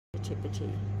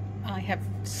creativity? I have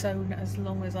sewn as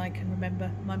long as I can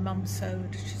remember. My mum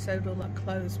sewed. She sewed all our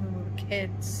clothes when we were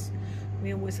kids.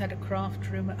 We always had a craft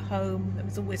room at home. There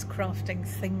was always crafting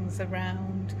things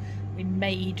around. We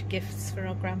made gifts for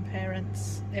our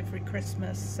grandparents every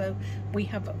Christmas. So we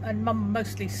have, and Mum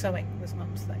mostly sewing was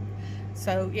Mum's thing.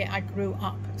 So yeah, I grew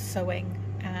up sewing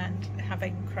and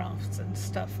having crafts and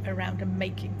stuff around and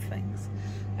making things,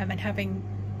 and having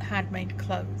handmade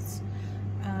clothes.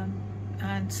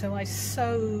 And so I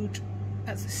sewed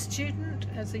as a student,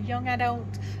 as a young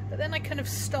adult, but then I kind of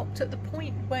stopped at the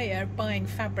point where buying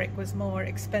fabric was more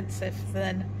expensive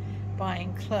than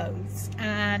buying clothes,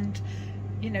 and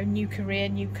you know, new career,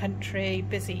 new country,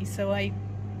 busy, so I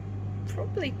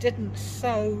probably didn't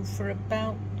sew for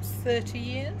about 30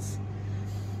 years,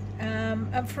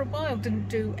 and for a while didn't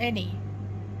do any.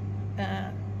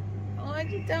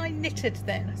 I knitted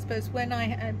then. I suppose when I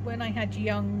had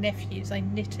young nephews, I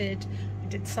knitted. I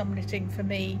did some knitting for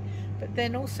me, but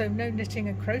then also no knitting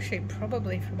and crochet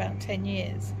probably for about 10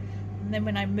 years. And then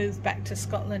when I moved back to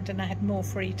Scotland and I had more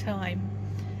free time,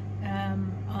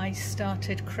 I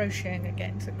started crocheting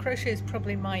again. So crochet is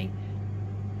probably my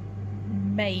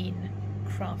main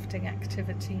crafting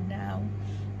activity now,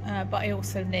 but I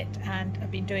also knit, and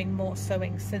I've been doing more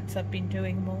sewing since I've been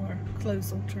doing more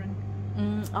clothes altering.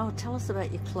 Oh, tell us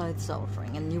about your clothes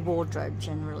altering and your wardrobe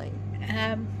generally.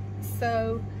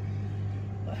 So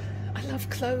I love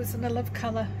clothes and I love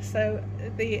colour. So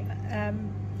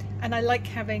and I like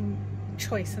having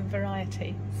choice and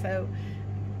variety. So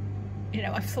you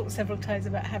know, I've thought several times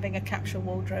about having a capsule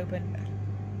wardrobe, and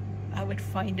I would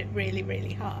find it really,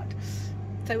 really hard.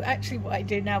 So actually, what I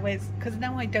do now is, because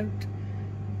now I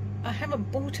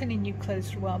haven't bought any new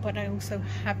clothes for a while, but I also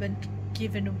haven't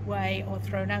given away or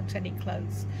thrown out any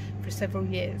clothes for several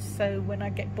years. So when I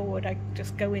get bored, I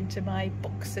just go into my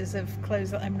boxes of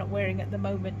clothes that I'm not wearing at the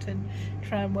moment and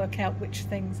try and work out which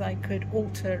things I could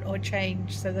alter or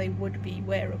change so they would be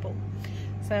wearable.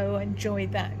 So I enjoy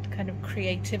that kind of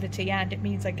creativity, and it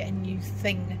means I get a new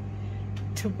thing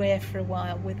to wear for a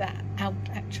while without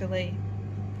actually,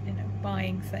 you know,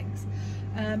 buying things.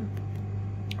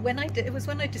 It was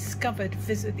when I discovered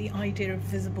the idea of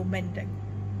visible mending,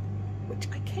 which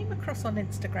I came across on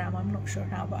Instagram. I'm not sure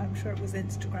how, but I'm sure it was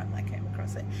Instagram I came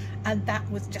across it, and that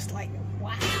was just like,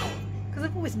 wow, because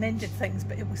I've always mended things,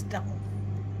 but it was dull.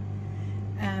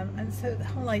 And so the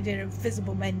whole idea of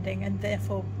visible mending, and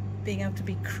therefore being able to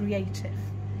be creative,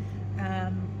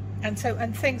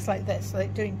 and things like this,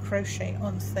 like doing crochet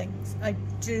on things, I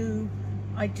do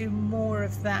more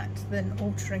of that than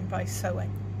altering by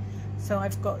sewing. So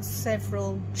I've got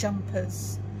several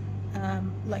jumpers,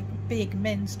 like big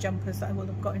men's jumpers that I will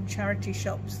have got in charity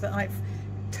shops, that I've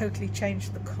totally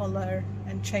changed the collar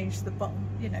and changed the bottom,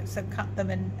 you know, so cut them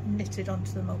and knitted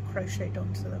onto them or crocheted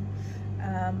onto them,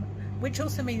 which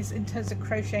also means, in terms of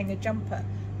crocheting a jumper,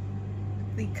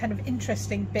 the kind of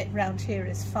interesting bit round here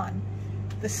is fun.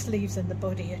 The sleeves and the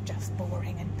body are just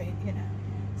boring and big, you know.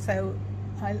 So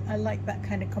I like that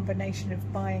kind of combination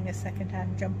of buying a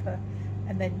second-hand jumper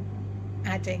and then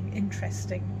adding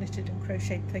interesting knitted and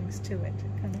crocheted things to it.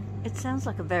 It sounds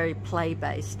like a very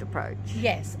play-based approach.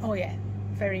 Yes, oh yeah,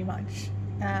 very much.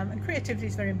 And creativity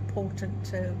is very important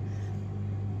to,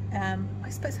 I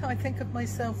suppose, how I think of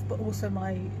myself, but also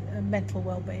my mental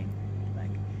well-being.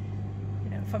 Like,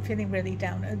 you know, if I'm feeling really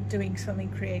down, doing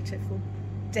something creative will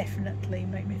definitely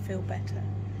make me feel better.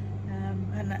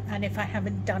 And if I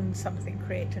haven't done something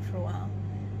creative for a while,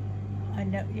 I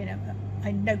know, you know,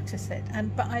 I notice it.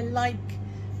 But I like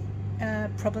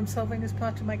problem solving as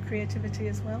part of my creativity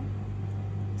as well.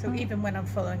 So even when I'm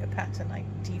following a pattern, I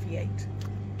deviate.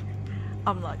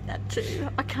 I'm like that too.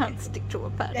 I can't stick to a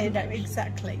pattern. No,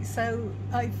 exactly. So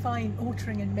I find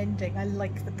altering and mending, I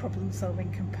like the problem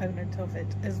solving component of it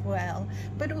as well,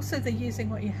 but also the using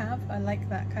what you have. I like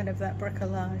that kind of that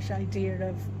bricolage idea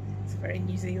of, it's a very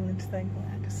New Zealand thing,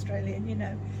 and Australian, you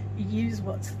know, you use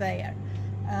what's there.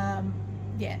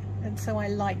 Yeah, and so I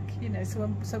like, you know,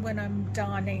 so when I'm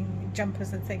darning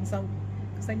jumpers and things,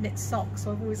 because I knit socks,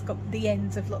 so I've always got the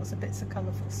ends of lots of bits of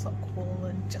colourful sock wool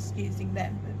and just using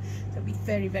them. So it'd be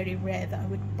very, very rare that I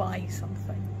would buy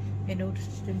something in order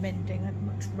to do mending. I'd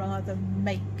much rather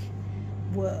make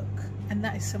work, and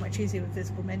that is so much easier with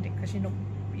visible mending, because you're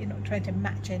not trying to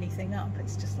match anything up.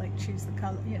 It's just like choose the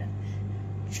colour, you know,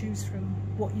 choose from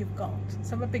what you've got.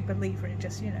 So I'm a big believer in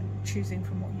just, you know, choosing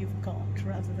from what you've got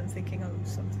rather than thinking, oh,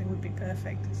 something would be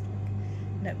perfect. It's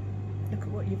like, no, look at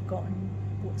what you've got and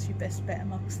what's your best bet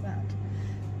amongst that.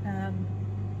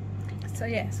 So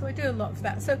yeah, so I do a lot of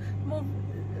that. So more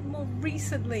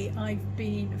recently, I've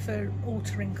been, for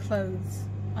altering clothes,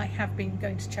 I have been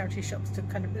going to charity shops to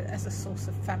kind of as a source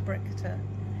of fabric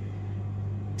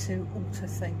to alter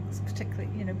things, particularly,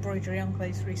 you know, embroidery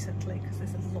anglaise recently, because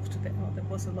there's a lot of it, well, there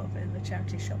was a lot of it in the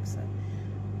charity shop, so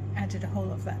added a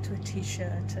whole of that to a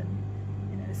t-shirt. And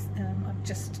you know, I've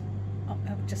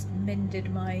just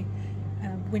mended my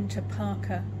winter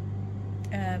parka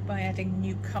by adding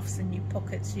new cuffs and new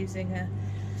pockets using a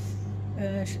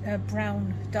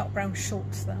dark brown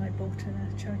shorts that I bought in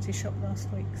a charity shop last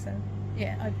week. So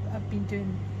yeah, I've been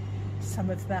doing some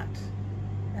of that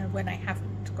when I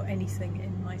haven't got anything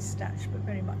in my stash, but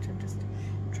very much I'm just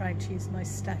trying to use my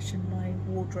stash in my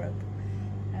wardrobe.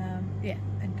 Yeah,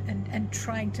 and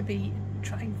trying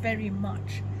very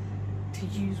much to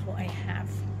use what I have.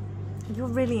 You're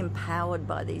really empowered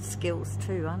by these skills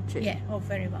too, aren't you? Yeah, oh,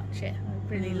 very much. Yeah,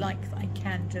 I really like that I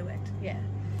can do it. Yeah.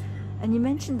 And you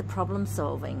mentioned the problem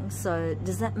solving, so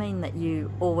does that mean that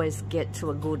you always get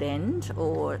to a good end,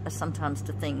 or sometimes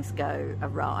do things go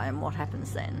awry, and what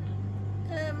happens then?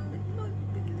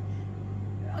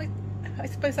 I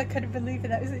suppose I kind of believe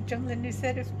in that. Was it John Lennon who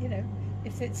said,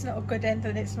 if it's not a good end,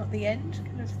 then it's not the end,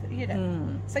 kind of, you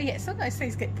know. So yeah, sometimes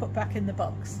things get put back in the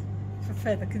box for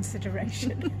further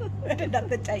consideration at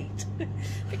another date,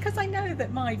 because I know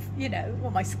that my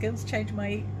skills change,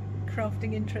 my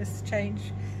crafting interests change.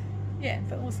 Yeah,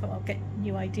 but also I'll get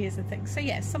new ideas and things. So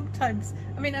yeah, sometimes,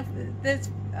 I mean,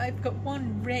 I've got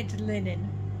one red linen.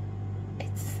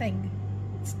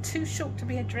 It's too short to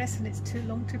be a dress and it's too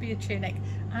long to be a tunic,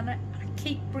 and I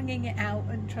keep bringing it out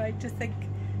and try to think.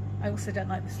 I also don't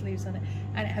like the sleeves on it,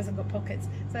 and it hasn't got pockets,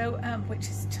 so which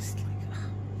is just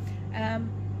like,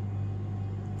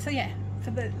 so yeah,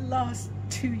 for the last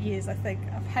 2 years, I think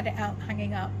I've had it out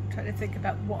hanging up, trying to think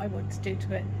about what I want to do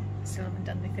to it. Still haven't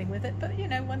done anything with it, but you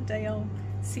know, one day I'll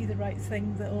see the right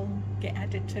thing that will get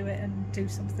added to it and do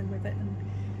something with it.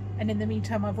 And in the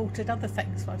meantime, I've altered other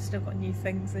things, so I've still got new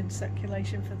things in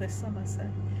circulation for this summer. So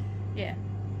yeah,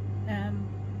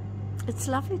 it's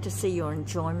lovely to see your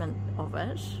enjoyment of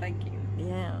it. Thank you.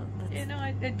 Yeah, you know,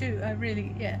 I do. I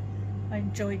really, yeah, I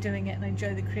enjoy doing it, and I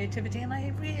enjoy the creativity, and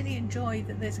I really enjoy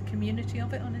that there's a community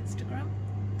of it on Instagram.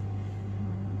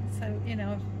 So you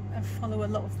know, I follow a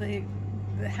lot of the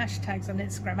hashtags on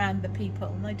Instagram and the people,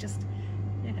 and I just,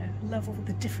 you know, love all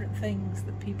the different things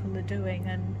that people are doing,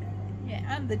 and yeah,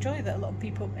 and the joy that a lot of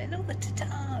people, and all the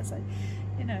ta-tas,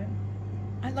 you know,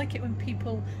 I like it when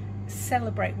people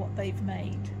celebrate what they've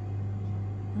made.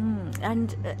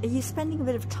 And are you spending a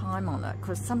bit of time on it?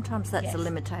 Because sometimes that's Yes. a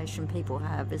limitation people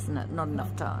have, isn't it? Not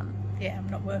enough time. Yeah, I'm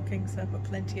not working, so I've got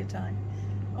plenty of time.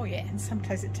 Oh yeah, and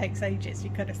sometimes it takes ages.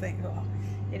 You kind of think, oh,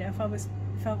 you know, if I was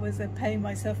paying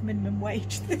myself minimum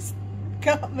wage, this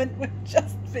garment would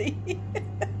just be.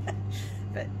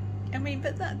 But I mean,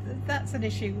 but that's an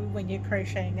issue when you're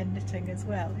crocheting and knitting as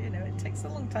well. You know, it takes a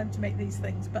long time to make these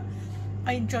things, but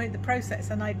I enjoy the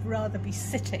process, and I'd rather be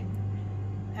sitting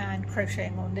and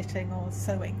crocheting or knitting or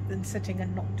sewing than sitting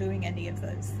and not doing any of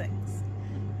those things.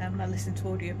 And I listen to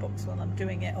audiobooks while I'm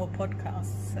doing it, or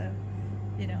podcasts, so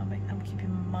you know, I'm keeping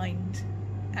my mind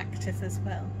active as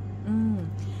well.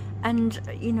 And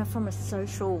you know, from a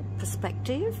social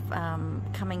perspective,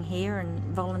 coming here and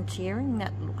volunteering,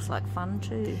 that looks like fun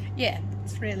too. Yeah,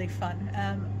 it's really fun,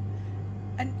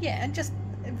 and yeah, and just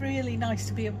really nice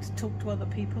to be able to talk to other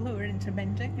people who are into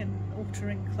mending and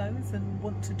altering clothes and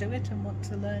want to do it and want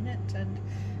to learn it, and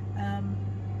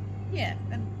yeah,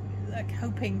 and like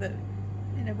hoping that,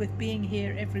 you know, with being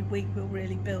here every week, we'll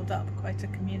really build up quite a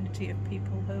community of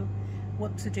people who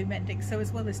want to do mending. So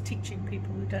as well as teaching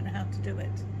people who don't know how to do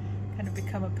it, kind of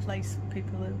become a place for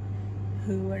people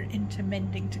who are into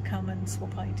mending to come and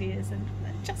swap ideas and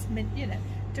just, you know,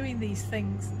 doing these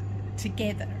things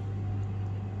together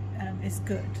is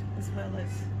good, as well as.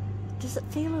 Does it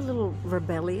feel a little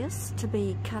rebellious to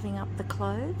be cutting up the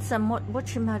clothes? And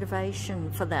what's your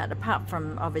motivation for that, apart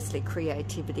from obviously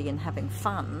creativity and having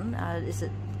fun? Is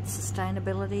it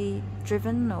sustainability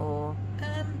driven, or?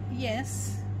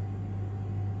 Yes.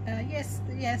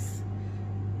 Yes.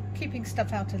 Keeping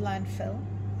stuff out of landfill.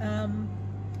 And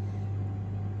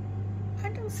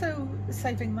also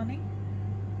saving money.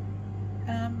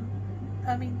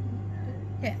 I mean,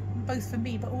 yeah, both for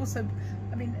me, but also,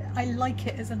 I mean, I like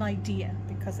it as an idea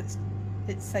because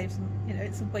it saves, you know,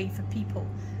 it's a way for people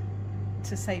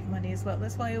to save money as well.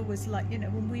 That's why I always like, you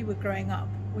know, when we were growing up,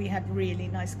 we had really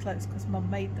nice clothes because Mum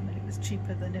made them, and it was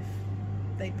cheaper than if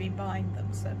they'd been buying them.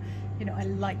 So, you know, I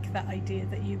like that idea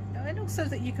that and also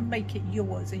that you can make it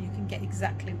yours, and you can get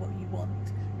exactly what you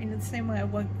want. I mean, in the same way I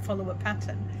won't follow a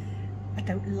pattern. I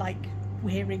don't like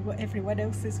wearing what everyone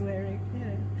else is wearing, you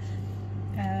know.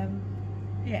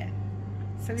 Yeah.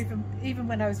 So even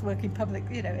when I was working public,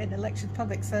 you know, in elected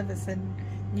public service in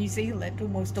New Zealand,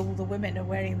 almost all the women are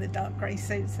wearing the dark grey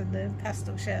suits and the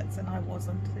pastel shirts, and I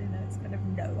wasn't. You know, it's kind of,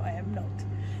 no, I am not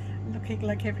looking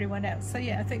like everyone else. So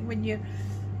yeah, I think when you,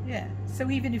 yeah, so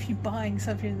even if you're buying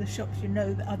something in the shops, you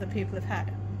know that other people have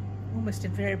had almost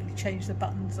invariably change the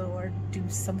buttons or do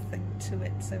something to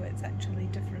it, so it's actually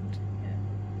different.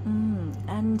 Yeah.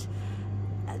 And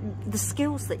the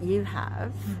skills that you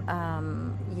have,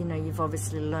 you know, you've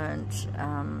obviously learnt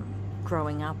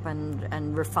growing up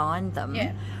and refined them.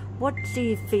 Yeah. What do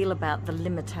you feel about the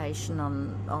limitation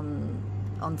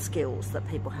on skills that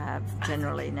people have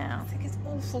generally now? I think it's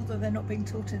awful that they're not being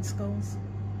taught in schools.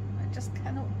 I just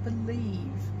cannot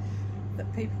believe that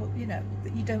people, you know,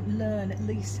 that you don't learn at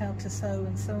least how to sew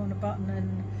and sew on a button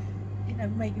and, you know,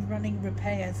 make running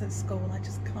repairs at school. I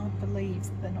just can't believe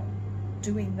that they're not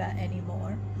doing that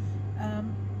anymore.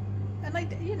 And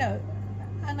you know,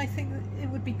 and I think that it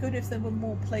would be good if there were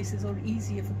more places or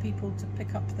easier for people to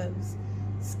pick up those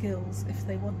skills if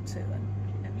they want to. And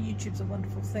you know, YouTube's a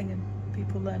wonderful thing, and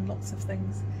people learn lots of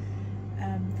things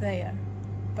there.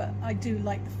 But I do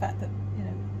like the fact that, you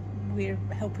know, we're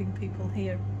helping people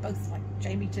here, both like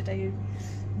Jamie today, who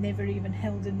never even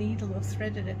held a needle or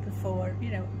threaded it before,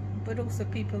 you know, but also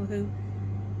people who,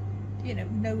 you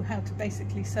know how to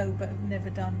basically sew but have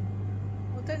never done,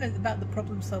 well, don't know about the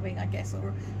problem solving, I guess,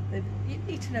 or you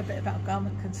need to know a bit about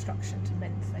garment construction to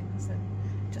mend things and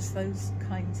just those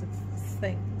kinds of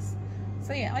things.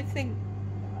 So yeah, I think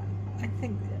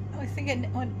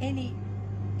on any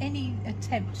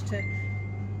attempt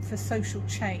for social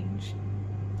change,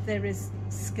 there is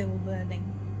skill learning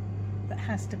that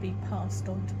has to be passed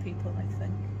on to people. I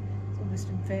think it's almost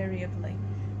invariably,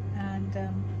 and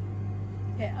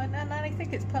yeah, and I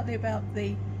think it's partly about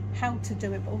the how to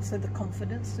do it, but also the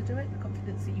confidence to do it, the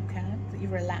confidence that you can, that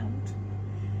you're allowed.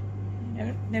 You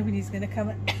know, nobody's going to come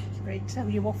and ready to tell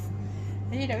you off.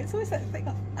 And, you know, it's always that thing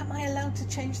of, am I allowed to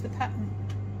change the pattern?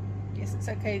 Yes, it's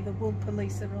okay. The wool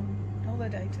police are on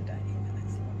holiday today. You know,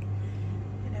 it's like,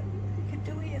 you know, you can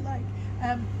do what you like.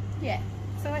 Yeah.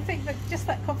 So I think that just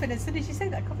that confidence, and as you say,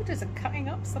 that confidence of cutting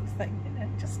up something, you know,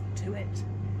 just do it.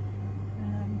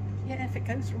 Yeah, if it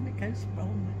goes wrong, it goes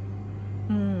wrong.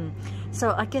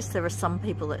 So I guess there are some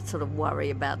people that sort of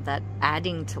worry about that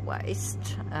adding to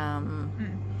waste. How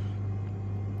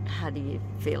do you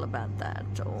feel about that?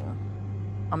 Or,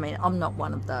 I mean, I'm not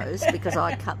one of those because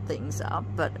I cut things up,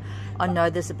 but I know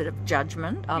there's a bit of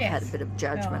judgment. I've had a bit of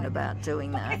judgment about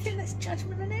doing that. I think there's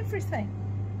judgment on everything.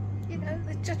 You know,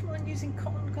 there's judgment on using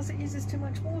cotton because it uses too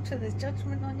much water. There's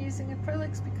judgment on using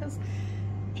acrylics because,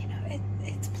 you know,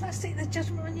 it's plastic. There's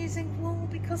judgment on using wool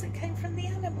because it came from the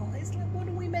animal. It's like, what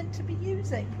are we meant to be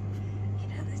using? You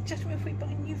know, there's judgment if we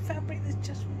buy new fabric. There's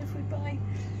judgment if we buy,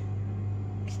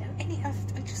 you know,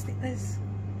 I just think there's...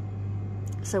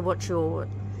 So what's your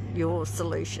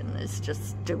solution is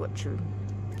just do what you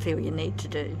feel you need to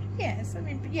do? Yes, I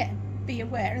mean, yeah, be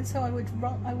aware. And so I would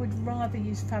rather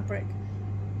use fabric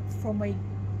from a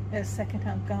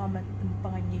second-hand garment than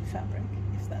buy new fabric,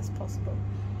 if that's possible.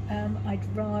 I'd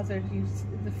rather use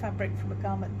the fabric from a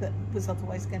garment that was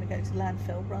otherwise going to go to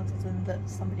landfill rather than that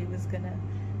somebody was going to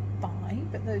buy.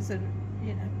 But those are,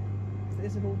 you know,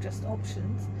 those are all just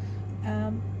options.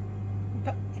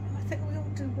 But you know, I think we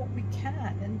all do what we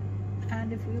can,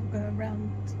 and if we all go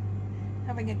around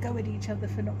having a go at each other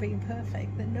for not being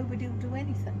perfect, then nobody will do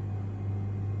anything.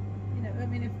 You know, I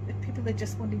mean, if people are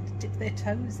just wanting to dip their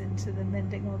toes into the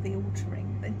mending or the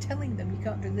altering, then telling them you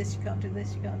can't do this, you can't do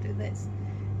this, you can't do this,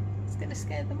 it's going to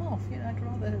scare them off. You know, I'd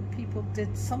rather people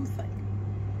did something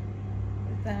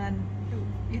than,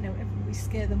 you know, we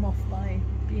scare them off by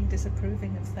being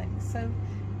disapproving of things. So,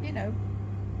 you know,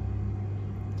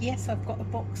 yes, I've got a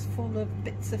box full of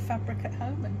bits of fabric at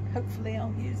home, and hopefully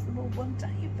I'll use them all one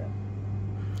day. But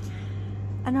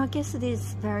and I guess it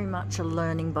is very much a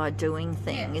learning by doing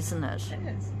thing, isn't it? It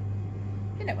is.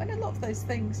 You know, and a lot of those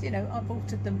things, you know, I've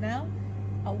altered them now.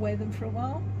 I'll wear them for a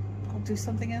while. I'll do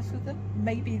something else with them.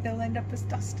 Maybe they'll end up as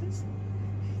dusters.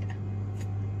 You know.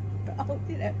 But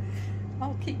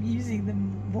I'll keep using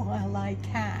them while I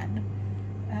can.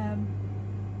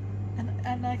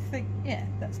 And I think, yeah,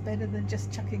 that's better than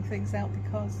just chucking things out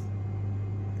because,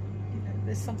 you know,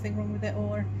 there's something wrong with it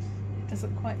or it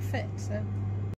doesn't quite fit. So